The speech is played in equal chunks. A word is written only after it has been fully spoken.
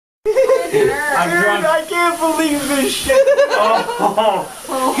Dude, I can't believe this shit. Oh.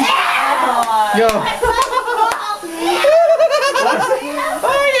 Yo.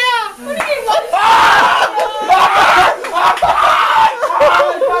 Oh yeah. What do you mean?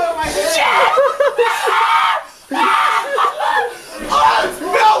 Oh, it's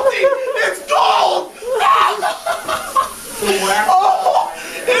melting. It's cold. Oh,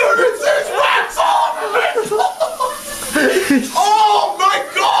 there's wax all over me. Oh my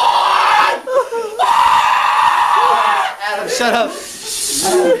God. Adam, shut up.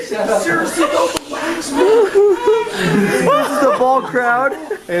 Seriously, those wax, man. This is the ball crowd. I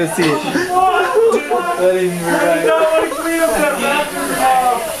gotta see it. That ain't even right.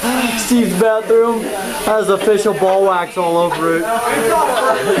 Steve's bathroom has official ball wax all over it.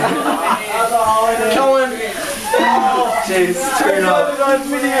 Cohen. Chase, turn up. I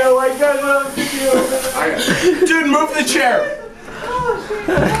got it on video. Dude, move the chair.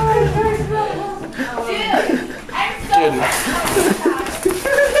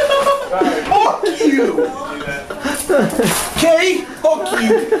 Fuck you! Okay? Fuck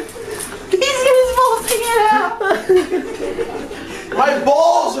you! He's his balls to get out! My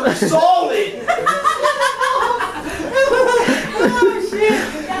balls are solid! Oh shit!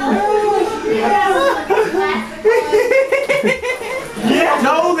 Yeah,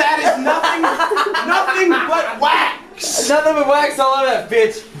 no, that is nothing but wax! Nothing but wax all over that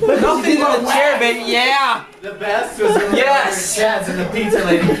bitch. Nothing but the chair, baby. Yeah. The best was when Yes. Chad's and the pizza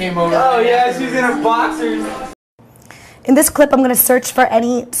lady came over. Oh yeah, she's in her boxers. In this clip, I'm going to search for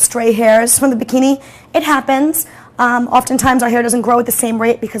any stray hairs from the bikini. It happens. Oftentimes, our hair doesn't grow at the same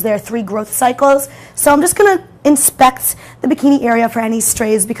rate because there are 3 growth cycles. So I'm just going to inspect the bikini area for any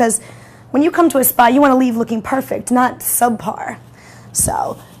strays because when you come to a spa, you want to leave looking perfect, not subpar.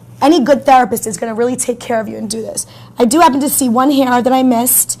 So any good therapist is going to really take care of you and do this. I do happen to see one hair that I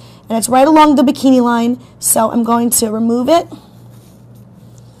missed, and it's right along the bikini line, so I'm going to remove it.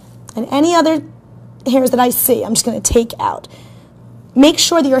 And any other hairs that I see, I'm just going to take out. Make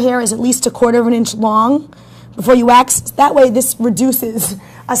sure that your hair is at least 1/4 of an inch long before you wax. That way this reduces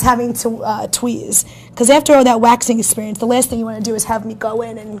us having to tweeze. Because after all that waxing experience, the last thing you want to do is have me go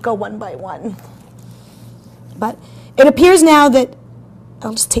in and go one by one. But it appears now that,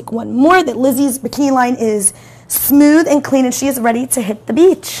 I'll just take one more, that Lizzie's bikini line is smooth and clean and she is ready to hit the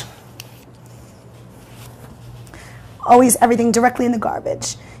beach. Always everything directly in the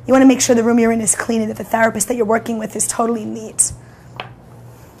garbage. You want to make sure the room you're in is clean and that the therapist that you're working with is totally neat.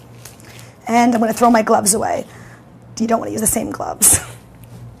 And I'm going to throw my gloves away. You don't want to use the same gloves.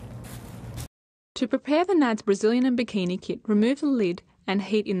 To prepare the NADS Brazilian and Bikini kit, remove the lid and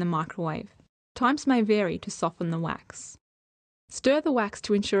heat in the microwave. Times may vary to soften the wax. Stir the wax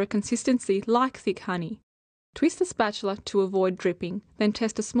to ensure a consistency like thick honey. Twist the spatula to avoid dripping, then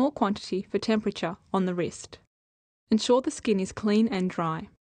test a small quantity for temperature on the wrist. Ensure the skin is clean and dry.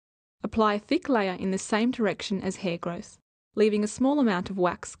 Apply a thick layer in the same direction as hair growth, leaving a small amount of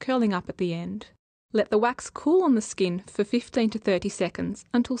wax curling up at the end. Let the wax cool on the skin for 15 to 30 seconds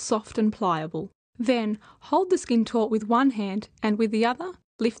until soft and pliable. Then, hold the skin taut with one hand and with the other,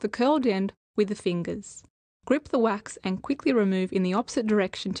 lift the curled end with the fingers. Grip the wax and quickly remove in the opposite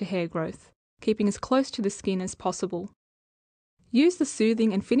direction to hair growth, keeping as close to the skin as possible. Use the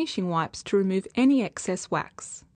soothing and finishing wipes to remove any excess wax.